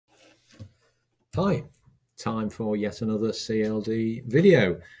Hi, time for yet another CLD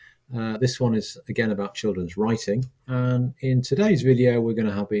video. This one is again about children's writing, and in today's video we're going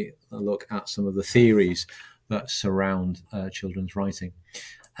to have a look at some of the theories that surround children's writing.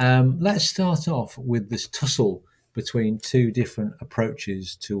 Let's start off with this tussle between two different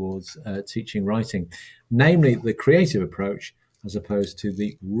approaches towards teaching writing, namely the creative approach as opposed to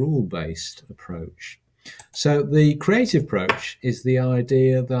the rule-based approach. So the creative approach is the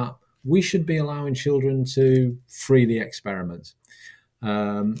idea that we should be allowing children to freely experiment,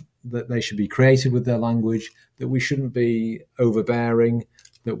 that they should be creative with their language, that we shouldn't be overbearing,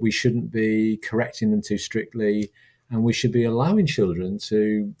 that we shouldn't be correcting them too strictly, and we should be allowing children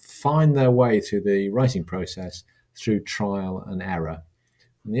to find their way through the writing process through trial and error.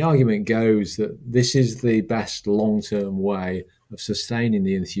 And the argument goes that this is the best long-term way of sustaining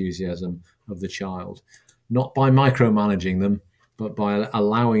the enthusiasm of the child, not by micromanaging them, but by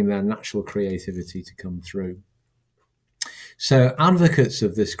allowing their natural creativity to come through. So advocates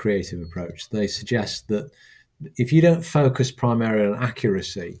of this creative approach, they suggest that if you don't focus primarily on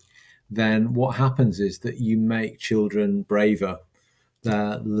accuracy, then what happens is that you make children braver.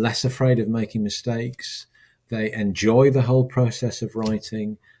 They're less afraid of making mistakes. They enjoy the whole process of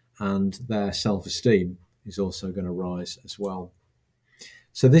writing, and their self-esteem is also going to rise as well.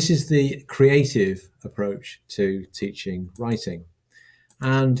 So this is the creative approach to teaching writing.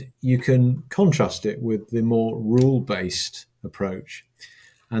 And you can contrast it with the more rule-based approach.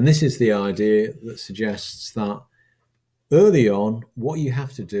 And this is the idea that suggests that early on, what you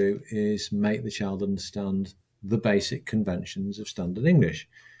have to do is make the child understand the basic conventions of standard English,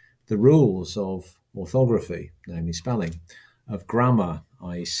 the rules of orthography, namely spelling, of grammar,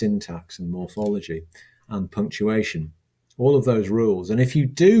 i.e. syntax and morphology, and punctuation, all of those rules. And if you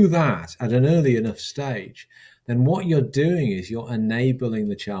do that at an early enough stage, then what you're doing is you're enabling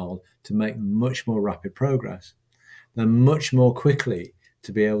the child to make much more rapid progress. They're much more quickly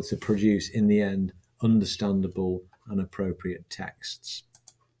to be able to produce, in the end, understandable and appropriate texts.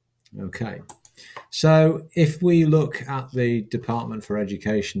 Okay, so if we look at the Department for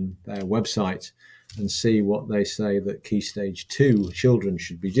Education, their website, and see what they say that Key Stage 2 children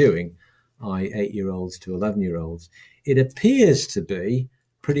should be doing, i.e. 8-year-olds to 11-year-olds, it appears to be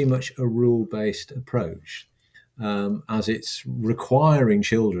pretty much a rule-based approach, as it's requiring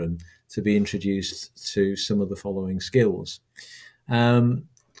children to be introduced to some of the following skills.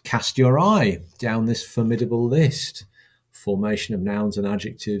 Cast your eye down this formidable list. Formation of nouns and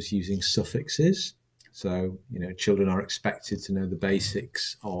adjectives using suffixes. So, children are expected to know the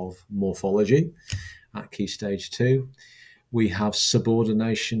basics of morphology at Key Stage 2. We have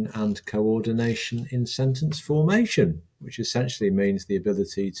subordination and coordination in sentence formation, which essentially means the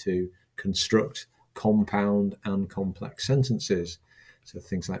ability to construct compound and complex sentences. So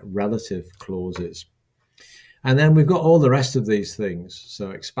things like relative clauses. And then we've got all the rest of these things.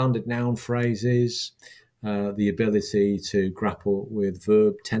 So expanded noun phrases, the ability to grapple with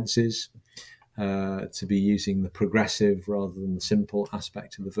verb tenses, to be using the progressive rather than the simple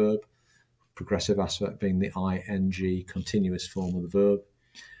aspect of the verb. Progressive aspect being the ing continuous form of the verb.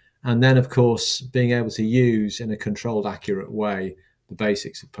 And then, of course, being able to use in a controlled, accurate way the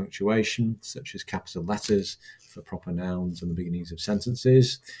basics of punctuation, such as capital letters for proper nouns and the beginnings of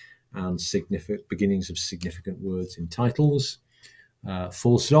sentences, and beginnings of significant words in titles,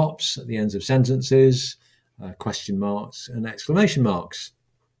 full stops at the ends of sentences, question marks and exclamation marks.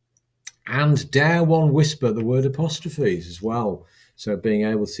 And dare one whisper the word apostrophes as well. So being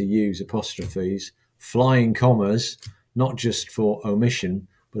able to use apostrophes, flying commas, not just for omission,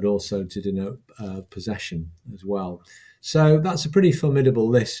 but also to denote possession as well. So that's a pretty formidable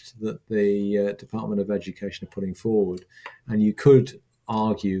list that the Department of Education are putting forward. And you could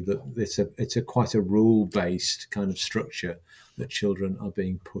argue that it's quite a rule-based kind of structure that children are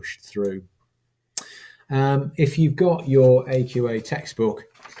being pushed through. If you've got your AQA textbook,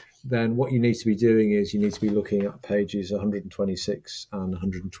 then what you need to be doing is you need to be looking at pages 126 and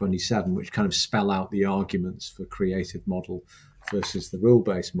 127, which kind of spell out the arguments for creative model versus the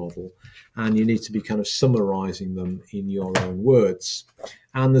rule-based model. And you need to be kind of summarizing them in your own words.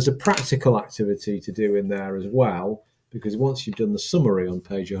 And there's a practical activity to do in there as well, because once you've done the summary on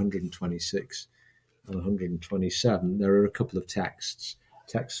page 126 and 127, there are a couple of texts,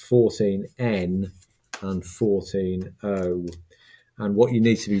 text 14N and 14O. And what you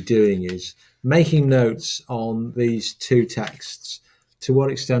need to be doing is making notes on these two texts. To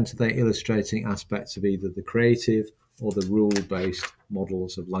what extent are they illustrating aspects of either the creative or the rule-based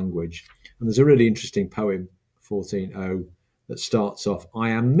models of language? And there's a really interesting poem, 14O, that starts off, I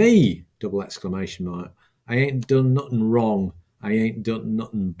am me, double exclamation mark. I ain't done nothing wrong. I ain't done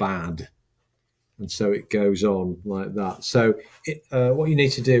nothing bad. And so it goes on like that. So what you need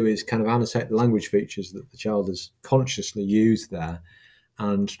to do is kind of annotate the language features that the child has consciously used there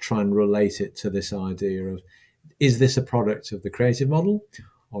and try and relate it to this idea of, is this a product of the creative model,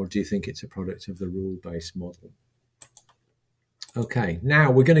 or do you think it's a product of the rule-based model? Okay,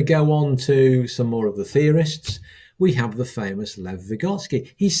 now we're going to go on to some more of the theorists. We have the famous Lev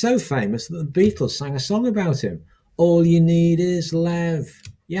Vygotsky. He's so famous that the Beatles sang a song about him. All you need is Lev.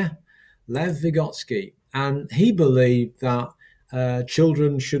 Yeah, Lev Vygotsky. And he believed that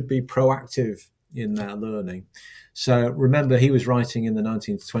children should be proactive in their learning. So remember, he was writing in the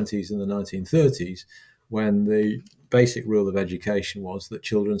 1920s and the 1930s when the basic rule of education was that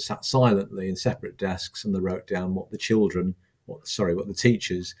children sat silently in separate desks and they wrote down what the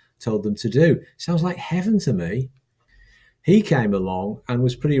teachers told them to do. Sounds like heaven to me. He came along and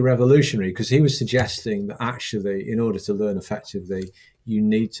was pretty revolutionary because he was suggesting that actually, in order to learn effectively, you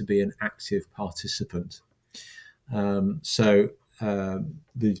need to be an active participant. The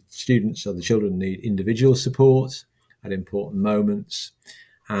students or the children need individual support at important moments.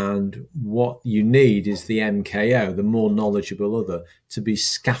 And what you need is the MKO, the more knowledgeable other, to be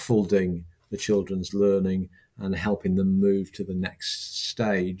scaffolding the children's learning and helping them move to the next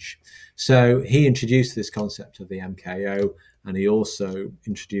stage. So he introduced this concept of the MKO, and he also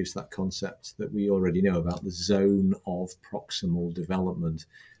introduced that concept that we already know about, the zone of proximal development,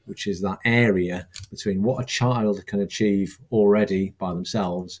 which is that area between what a child can achieve already by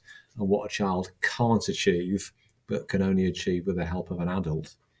themselves and what a child can't achieve, but can only achieve with the help of an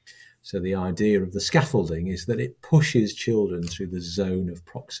adult. So the idea of the scaffolding is that it pushes children through the zone of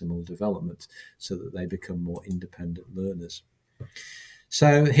proximal development so that they become more independent learners.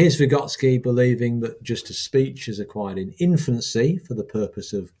 So here's Vygotsky believing that just as speech is acquired in infancy for the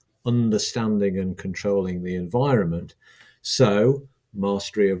purpose of understanding and controlling the environment, so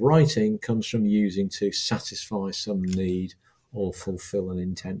mastery of writing comes from using to satisfy some need or fulfill an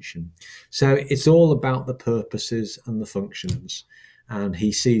intention. So it's all about the purposes and the functions. And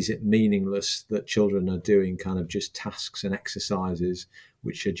he sees it meaningless that children are doing kind of just tasks and exercises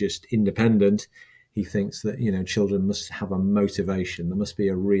which are just independent. He thinks that, children must have a motivation. There must be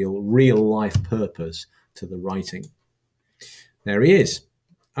a real life purpose to the writing. There he is.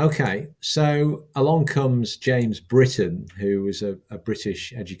 Okay, so along comes James Britton, who was a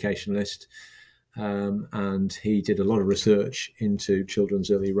British educationalist, and he did a lot of research into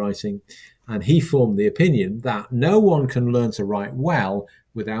children's early writing. And he formed the opinion that no one can learn to write well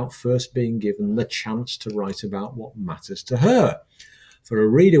without first being given the chance to write about what matters to her. For a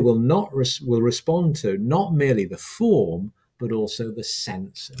reader will respond to not merely the form, but also the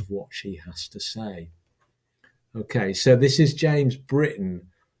sense of what she has to say. Okay, so this is James Britton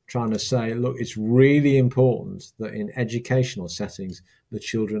trying to say, look, it's really important that in educational settings, the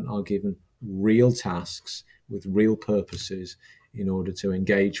children are given real tasks with real purposes in order to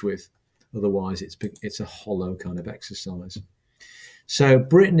engage with. Otherwise, it's a hollow kind of exercise. So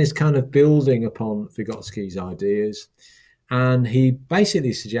Britton is kind of building upon Vygotsky's ideas, and he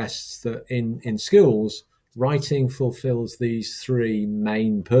basically suggests that in schools, writing fulfills these three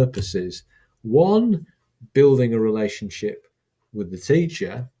main purposes. One, building a relationship with the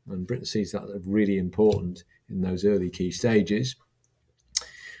teacher, and Britton sees that as really important in those early key stages.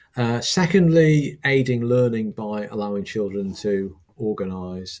 Secondly, aiding learning by allowing children to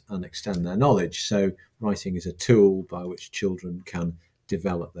organise and extend their knowledge. So writing is a tool by which children can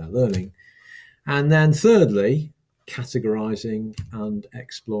develop their learning. And then thirdly, categorising and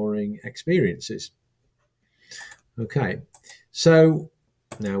exploring experiences. Okay, so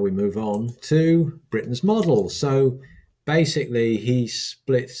now we move on to Britton's model. So basically he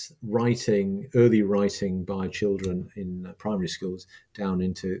splits early writing by children in primary schools down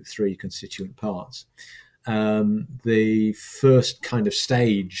into three constituent parts. The first kind of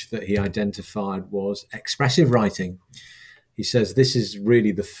stage that he identified was expressive writing. He says this is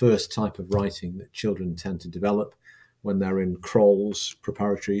really the first type of writing that children tend to develop when they're in Kroll's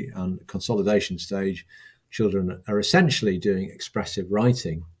preparatory and consolidation stage. Children are essentially doing expressive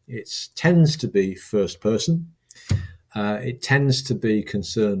writing. It tends to be first person. It tends to be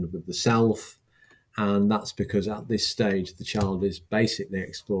concerned with the self. And that's because at this stage, the child is basically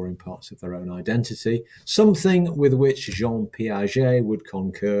exploring parts of their own identity, something with which Jean Piaget would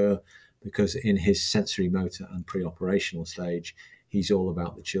concur, because in his sensory motor and pre-operational stage, he's all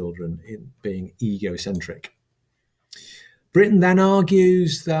about the children being egocentric. Britton then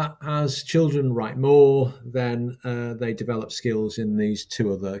argues that as children write more, then they develop skills in these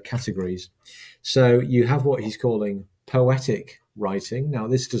two other categories. So you have what he's calling poetic writing. Now,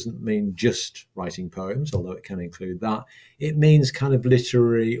 this doesn't mean just writing poems, although it can include that. It means kind of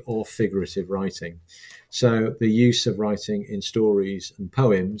literary or figurative writing. So the use of writing in stories and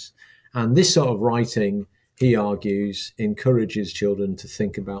poems. And this sort of writing, he argues, encourages children to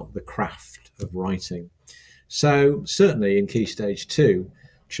think about the craft of writing. So certainly in Key Stage 2,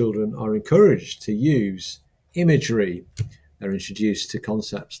 children are encouraged to use imagery. They're introduced to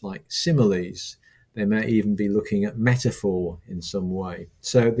concepts like similes. They may even be looking at metaphor in some way.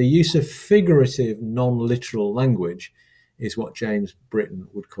 So the use of figurative, non-literal language is what James Britton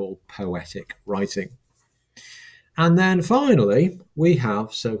would call poetic writing. And then finally, we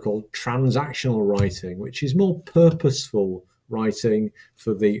have so-called transactional writing, which is more purposeful writing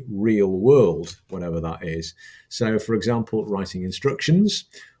for the real world, whatever that is. So, for example, writing instructions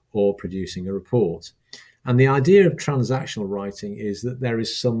or producing a report. And the idea of transactional writing is that there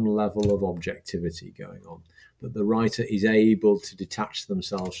is some level of objectivity going on, that the writer is able to detach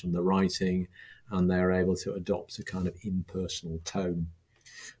themselves from the writing and they're able to adopt a kind of impersonal tone.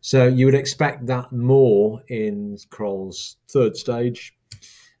 So you would expect that more in Kroll's third stage,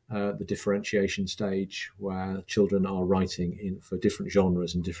 the differentiation stage, where children are writing for different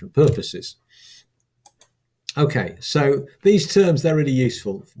genres and different purposes. Okay, so these terms, they're really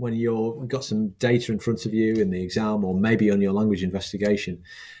useful when you've got some data in front of you in the exam or maybe on your language investigation,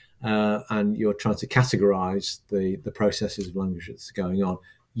 and you're trying to categorize the processes of language that's going on.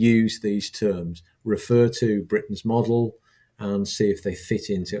 Use these terms, refer to Britton's model, and see if they fit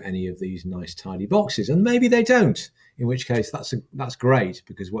into any of these nice tidy boxes. And maybe they don't, in which case that's great,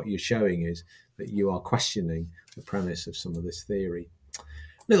 because what you're showing is that you are questioning the premise of some of this theory.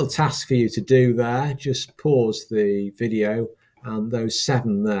 Little task for you to do there, just pause the video, and those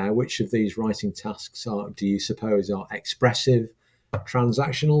 7 there, which of these writing tasks do you suppose are expressive,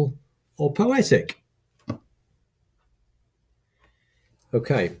 transactional, or poetic?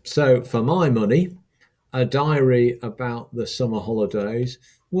 Okay, so for my money, a diary about the summer holidays,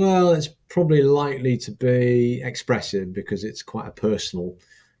 well, it's probably likely to be expressive because it's quite a personal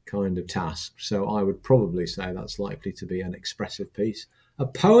kind of task. So I would probably say that's likely to be an expressive piece. A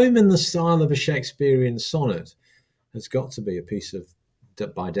poem in the style of a Shakespearean sonnet has got to be a piece of,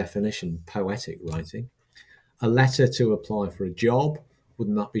 by definition, poetic writing. A letter to apply for a job,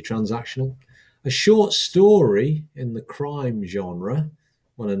 wouldn't that be transactional? A short story in the crime genre,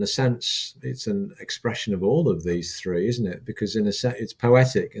 well, in a sense, it's an expression of all of these 3, isn't it? Because in a sense, it's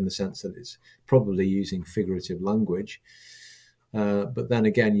poetic in the sense that it's probably using figurative language. But then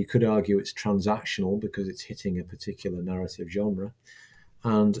again, you could argue it's transactional because it's hitting a particular narrative genre.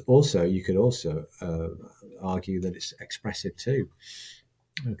 And also, you could also argue that it's expressive too.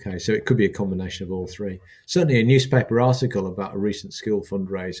 Okay, so it could be a combination of all 3. Certainly a newspaper article about a recent school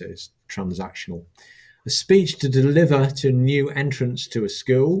fundraiser is transactional. A speech to deliver to new entrants to a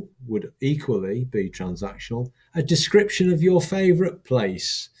school would equally be transactional. A description of your favourite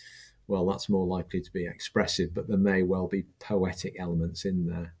place, well, that's more likely to be expressive, but there may well be poetic elements in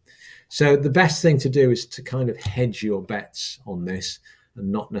there. So the best thing to do is to kind of hedge your bets on this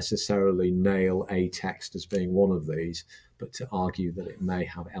and not necessarily nail a text as being one of these, but to argue that it may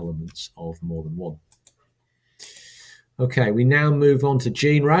have elements of more than one. Okay, we now move on to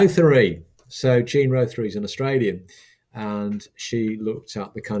Jean Rothery. So Jean Rothery is an Australian, and she looked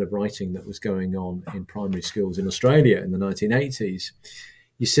at the kind of writing that was going on in primary schools in Australia in the 1980s.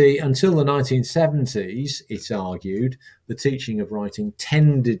 You see, until the 1970s, it's argued, the teaching of writing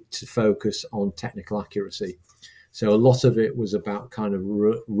tended to focus on technical accuracy. So a lot of it was about kind of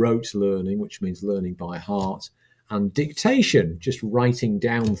rote learning, which means learning by heart, and dictation, just writing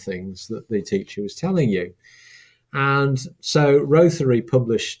down things that the teacher was telling you. And so Rothery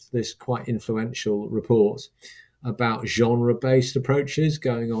published this quite influential report about genre-based approaches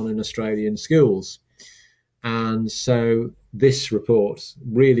going on in Australian schools. And so this report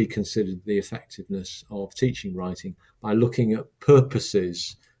really considered the effectiveness of teaching writing by looking at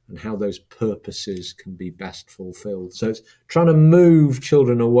purposes and how those purposes can be best fulfilled. So it's trying to move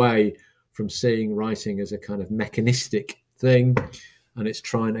children away from seeing writing as a kind of mechanistic thing, and it's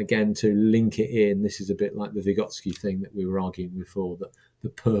trying again to link it in. This is a bit like the Vygotsky thing that we were arguing before, that the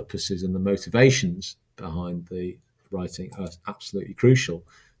purposes and the motivations behind the writing are absolutely crucial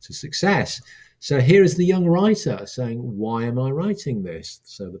to success. So here is the young writer saying, why am I writing this?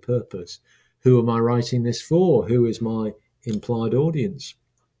 So the purpose. Who am I writing this for? Who is my implied audience?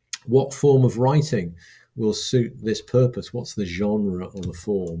 What form of writing will suit this purpose? What's the genre or the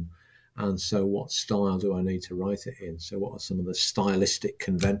form? And so what style do I need to write it in? So what are some of the stylistic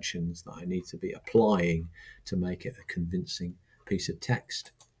conventions that I need to be applying to make it a convincing piece of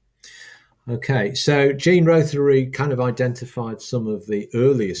text? Okay, so Jean Rothery kind of identified some of the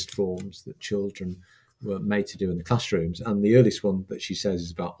earliest forms that children were made to do in the classrooms, and the earliest one that she says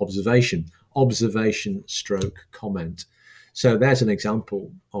is about observation stroke comment. So there's an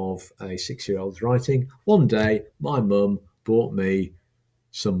example of a 6-year-old's writing. One day, my mum bought me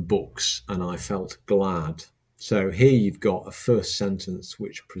some books and I felt glad. So here you've got a first sentence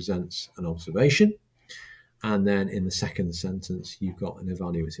which presents an observation, and then in the second sentence, you've got an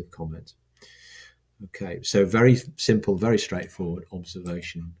evaluative comment. Okay, so very simple, very straightforward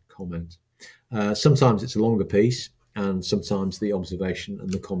observation comment. Sometimes it's a longer piece, and sometimes the observation and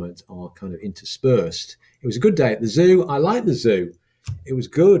the comment are kind of interspersed. It was a good day at the zoo. I liked the zoo. It was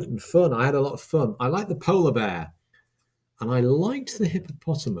good and fun. I had a lot of fun. I liked the polar bear, and I liked the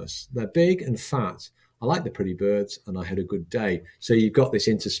hippopotamus. They're big and fat. I like the pretty birds, and I had a good day. So you've got this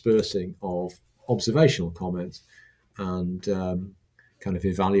interspersing of observational comments and kind of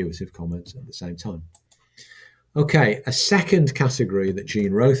evaluative comments at the same time. Okay, a second category that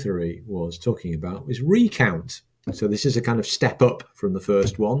Jean Rothery was talking about was recount. So this is a kind of step up from the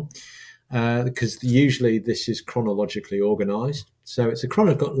first one, because usually this is chronologically organised. So it's a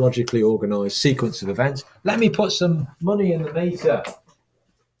chronologically organised sequence of events. Let me put some money in the meter.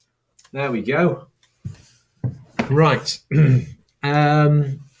 There we go. Right.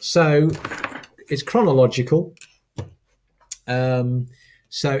 So it's chronological.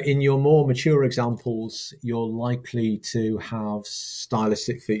 So in your more mature examples, you're likely to have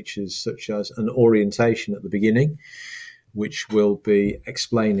stylistic features such as an orientation at the beginning, which will be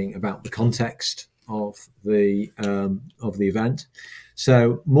explaining about the context of the event.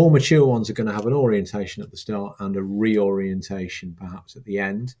 So more mature ones are going to have an orientation at the start and a reorientation perhaps at the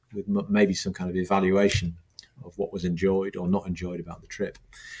end, with maybe some kind of evaluation of what was enjoyed or not enjoyed about the trip.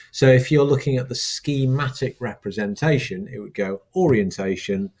 So if you're looking at the schematic representation, it would go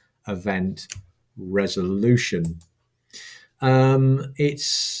orientation, event, resolution.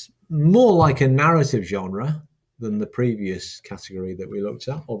 It's more like a narrative genre than the previous category that we looked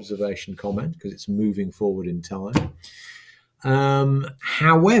at, observation comment, because it's moving forward in time.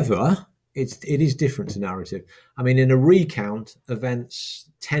 However, it is different to narrative. I mean, in a recount, events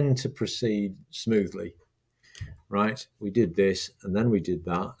tend to proceed smoothly. Right, we did this, and then we did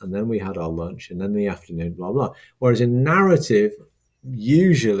that, and then we had our lunch, and then the afternoon, blah, blah. Whereas in narrative,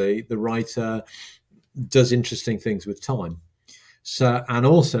 usually the writer does interesting things with time. So, and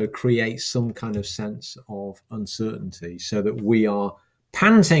also creates some kind of sense of uncertainty so that we are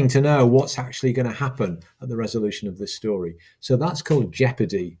panting to know what's actually going to happen at the resolution of this story. So that's called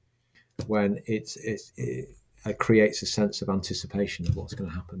jeopardy, when it creates a sense of anticipation of what's going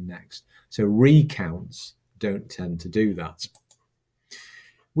to happen next. So recounts don't tend to do that.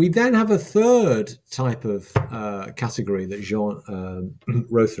 We then have a third type of category that Jean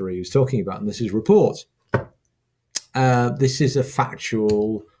Rothery was talking about, and this is report. This is a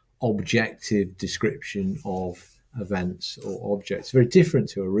factual, objective description of events or objects, very different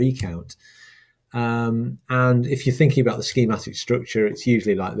to a recount. And if you're thinking about the schematic structure, it's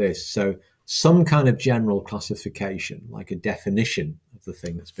usually like this. So some kind of general classification, like a definition of the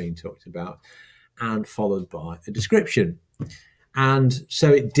thing that's being talked about, and followed by a description. And so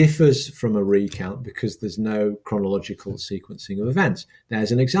it differs from a recount because there's no chronological sequencing of events.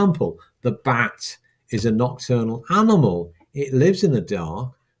 There's an example. The bat is a nocturnal animal. It lives in the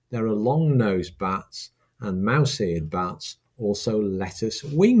dark. There are long-nosed bats and mouse-eared bats, also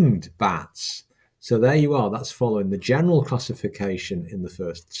lettuce-winged bats. So there you are. That's following the general classification in the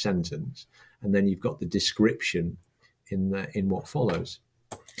first sentence. And then you've got the description in what follows.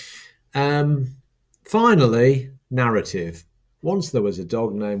 Finally, narrative. Once there was a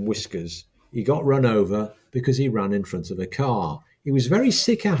dog named Whiskers. He got run over because he ran in front of a car. He was very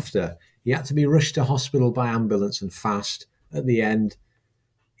sick after. He had to be rushed to hospital by ambulance and fast. At the end,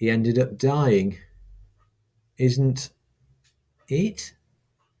 he ended up dying. Isn't it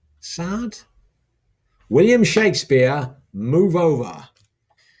sad? William Shakespeare, move over.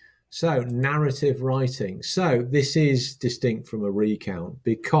 So, narrative writing. So, this is distinct from a recount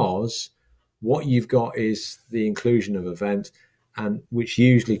because what you've got is the inclusion of event, and which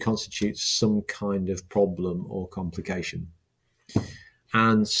usually constitutes some kind of problem or complication.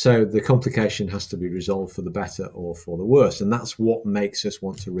 And so the complication has to be resolved for the better or for the worse. And that's what makes us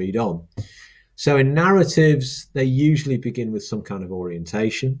want to read on. So in narratives, they usually begin with some kind of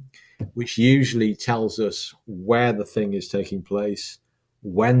orientation, which usually tells us where the thing is taking place,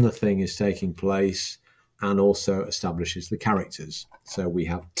 when the thing is taking place, and also establishes the characters. So we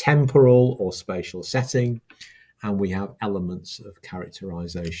have temporal or spatial setting, and we have elements of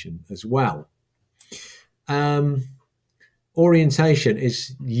characterization as well. Orientation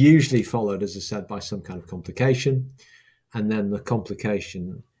is usually followed, as I said, by some kind of complication, and then the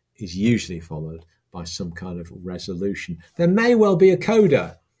complication is usually followed by some kind of resolution. There may well be a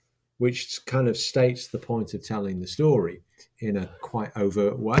coda, which kind of states the point of telling the story in a quite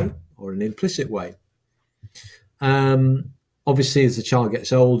overt way or an implicit way. Obviously, as the child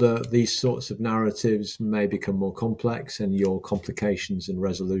gets older, these sorts of narratives may become more complex, and your complications and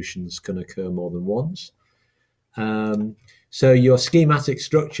resolutions can occur more than once. So your schematic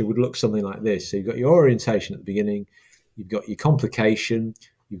structure would look something like this. So you've got your orientation at the beginning, you've got your complication,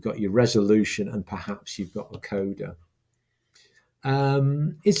 you've got your resolution, and perhaps you've got a coda.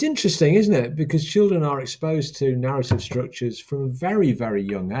 It's interesting, isn't it? Because children are exposed to narrative structures from a very, very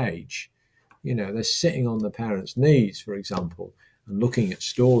young age. You know, they're sitting on the parents' knees, for example, and looking at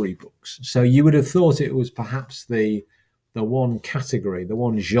storybooks. So you would have thought it was perhaps the one category, the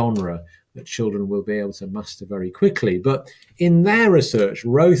one genre that children will be able to master very quickly. But in their research,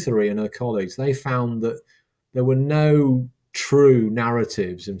 Rothery and her colleagues, they found that there were no true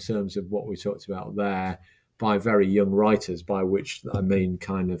narratives in terms of what we talked about there by very young writers, by which I mean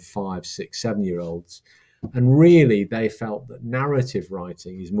kind of 5, 6, 7-year-olds. And really, they felt that narrative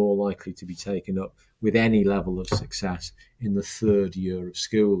writing is more likely to be taken up with any level of success in the 3rd year of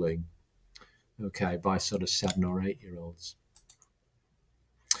schooling, okay, by sort of 7 or 8-year-olds.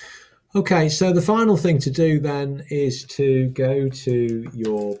 Okay, so the final thing to do then is to go to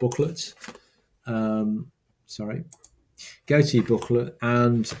your booklet. Go to your booklet,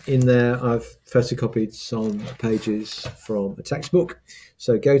 and in there I've photocopied some pages from a textbook.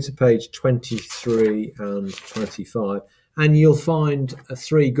 So go to page 23 and 25, and you'll find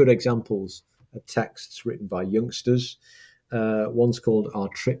 3 good examples of texts written by youngsters. One's called Our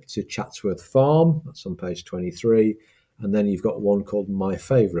Trip to Chatsworth Farm, that's on page 23, and then you've got one called My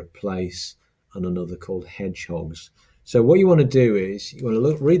Favourite Place and another called Hedgehogs. So what you want to do is you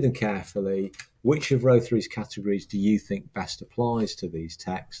want to read them carefully. Which of Rothery's categories do you think best applies to these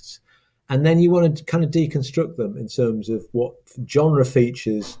texts? And then you want to kind of deconstruct them in terms of what genre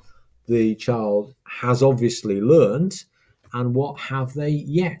features the child has obviously learned and what have they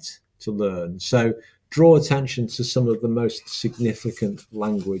yet to learn. So draw attention to some of the most significant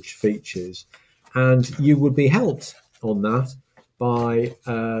language features, and you would be helped on that by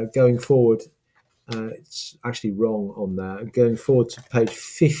going forward. It's actually wrong on there. Going forward to page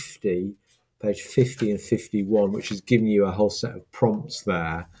 50 and 51, which is giving you a whole set of prompts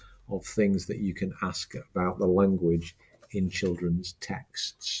there of things that you can ask about the language in children's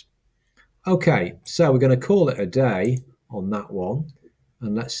texts. Okay, so we're going to call it a day on that one,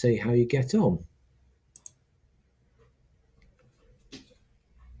 and let's see how you get on.